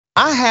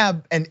I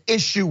have an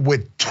issue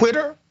with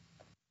Twitter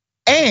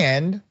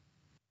and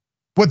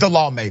with the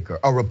lawmaker,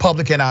 a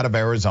Republican out of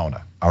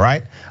Arizona, all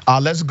right?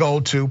 Let's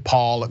go to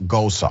Paul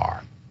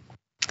Gosar.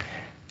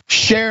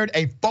 Shared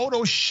a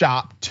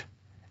photoshopped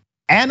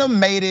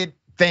animated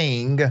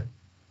thing,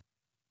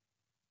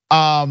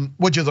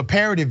 which is a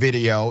parody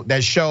video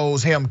that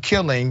shows him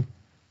killing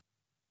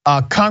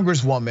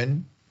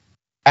Congresswoman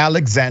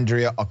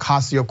Alexandria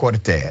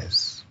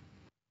Ocasio-Cortez.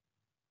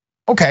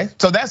 Okay,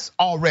 so that's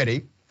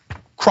already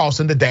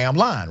crossing the damn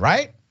line,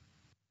 right?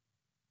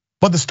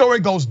 But the story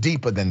goes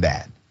deeper than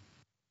that,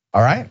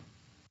 all right?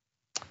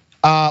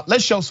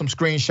 Let's show some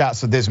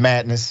screenshots of this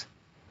madness.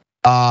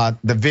 The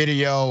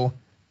video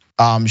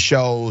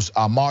shows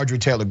Marjorie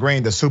Taylor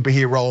Greene, the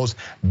superheroes,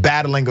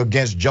 battling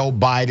against Joe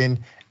Biden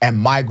and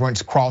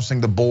migrants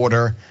crossing the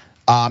border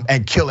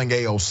and killing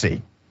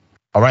AOC.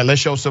 All right,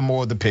 let's show some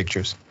more of the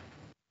pictures.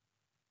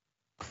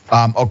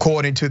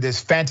 According to this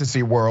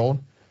fantasy world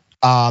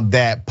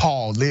that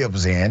Paul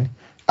lives in,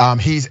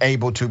 he's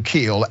able to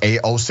kill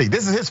AOC.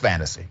 This is his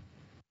fantasy.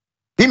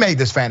 He made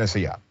this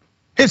fantasy up.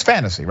 His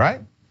fantasy,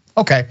 right?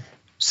 Okay,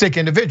 sick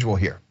individual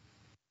here.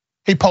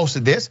 He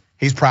posted this,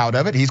 he's proud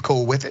of it, he's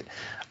cool with it.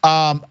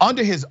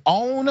 Under his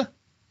own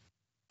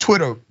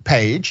Twitter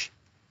page,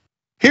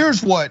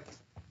 here's what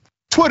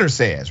Twitter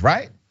says,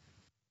 right?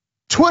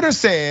 Twitter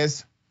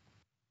says,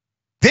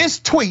 this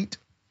tweet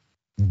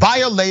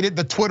violated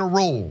the Twitter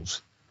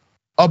rules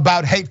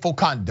about hateful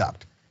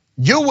conduct.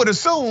 You would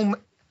assume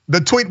the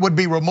tweet would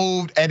be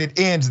removed and it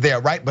ends there,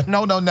 right? But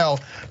no.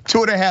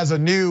 Twitter has a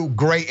new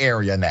gray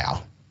area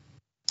now.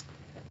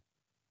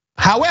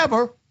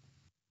 However,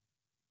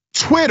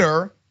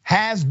 Twitter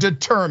has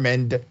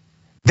determined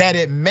that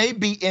it may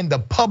be in the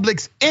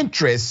public's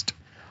interest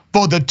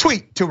for the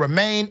tweet to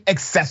remain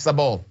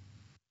accessible.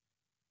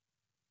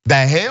 The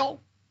hell?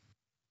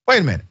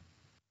 Wait a minute.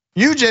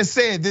 You just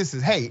said this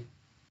is hate,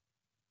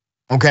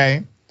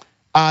 okay?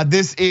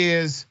 This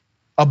is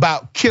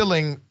about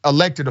killing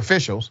elected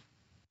officials.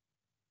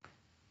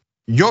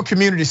 Your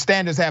community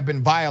standards have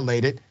been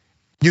violated.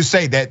 You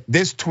say that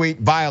this tweet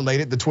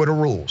violated the Twitter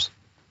rules.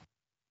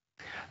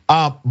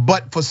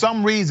 But for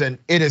some reason,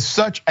 it is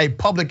such a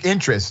public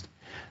interest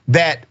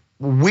that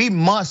we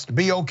must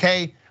be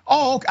okay.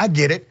 Oh, I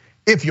get it.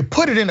 If you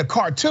put it in a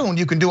cartoon,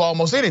 you can do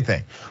almost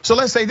anything. So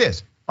let's say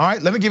this, all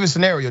right? Let me give you a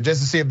scenario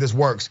just to see if this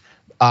works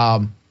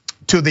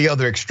to the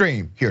other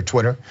extreme here,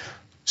 Twitter.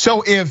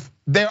 So if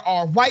there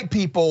are white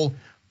people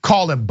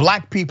calling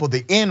black people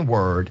the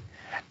N-word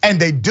and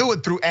they do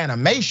it through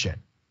animation,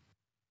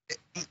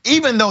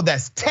 even though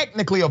that's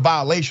technically a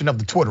violation of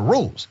the Twitter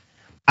rules,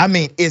 I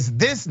mean, is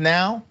this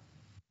now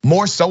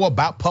more so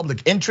about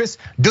public interest?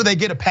 Do they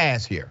get a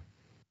pass here?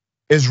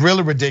 It's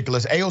really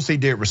ridiculous. AOC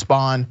did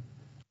respond,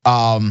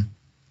 and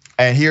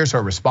here's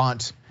her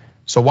response.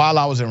 So while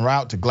I was en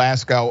route to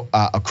Glasgow,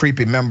 a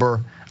creepy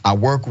member I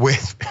work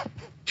with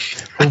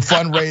who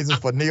fundraises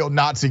for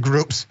neo-Nazi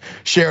groups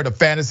shared a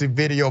fantasy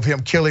video of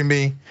him killing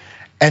me,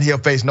 and he'll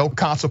face no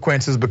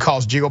consequences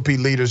because GOP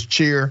leaders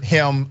cheer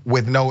him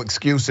with no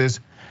excuses.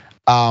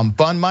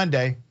 Fun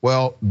Monday,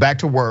 well, back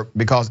to work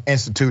because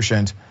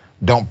institutions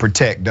don't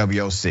protect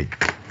WOC.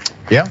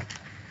 Yeah.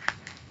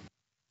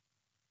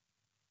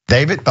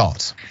 David,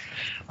 thoughts?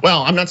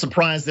 Well, I'm not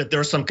surprised that there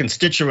are some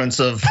constituents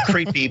of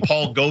creepy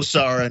Paul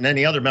Gosar and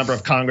any other member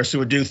of Congress who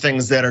would do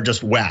things that are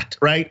just whacked,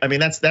 right? I mean,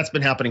 that's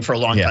been happening for a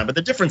long time. But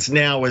the difference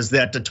now is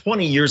that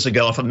 20 years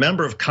ago, if a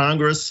member of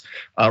Congress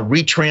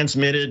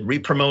retransmitted,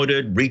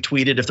 repromoted,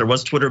 retweeted, if there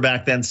was Twitter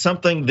back then,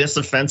 something this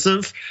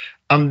offensive,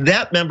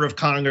 that member of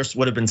Congress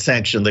would have been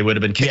sanctioned. They would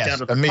have been kicked out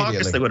of the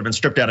caucus. They would have been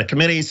stripped out of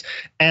committees,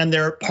 and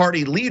their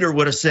party leader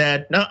would have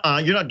said, "No,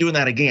 you're not doing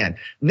that again."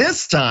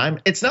 This time,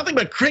 it's nothing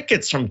but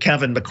crickets from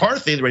Kevin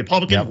McCarthy, the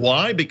Republican.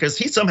 Why? Because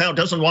he somehow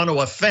doesn't want to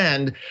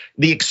offend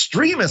the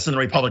extremists in the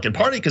Republican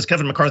Party. Because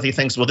Kevin McCarthy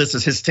thinks, well, this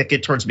is his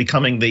ticket towards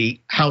becoming the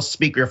House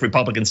Speaker if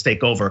Republicans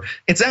take over.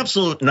 It's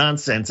absolute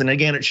nonsense. And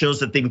again, it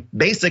shows that the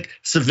basic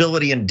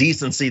civility and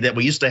decency that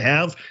we used to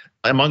have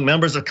among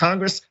members of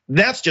Congress,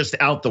 that's just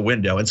out the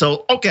window. And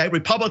so, okay,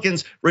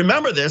 Republicans,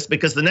 remember this,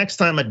 because the next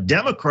time a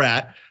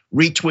Democrat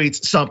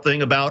retweets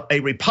something about a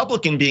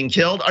Republican being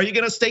killed, are you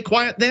gonna stay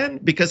quiet then?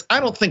 Because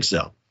I don't think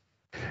so.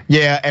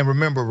 Yeah, and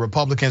remember,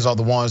 Republicans are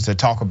the ones that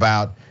talk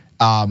about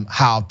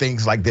how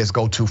things like this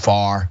go too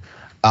far,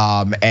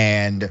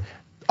 and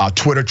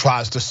Twitter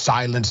tries to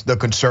silence the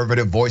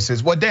conservative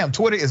voices. Well, damn,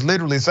 Twitter is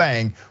literally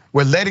saying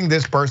we're letting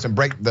this person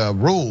break the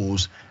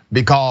rules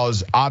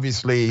because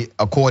obviously,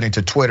 according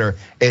to Twitter,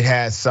 it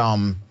has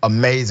some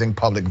amazing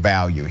public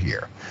value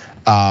here.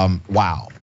 Wow.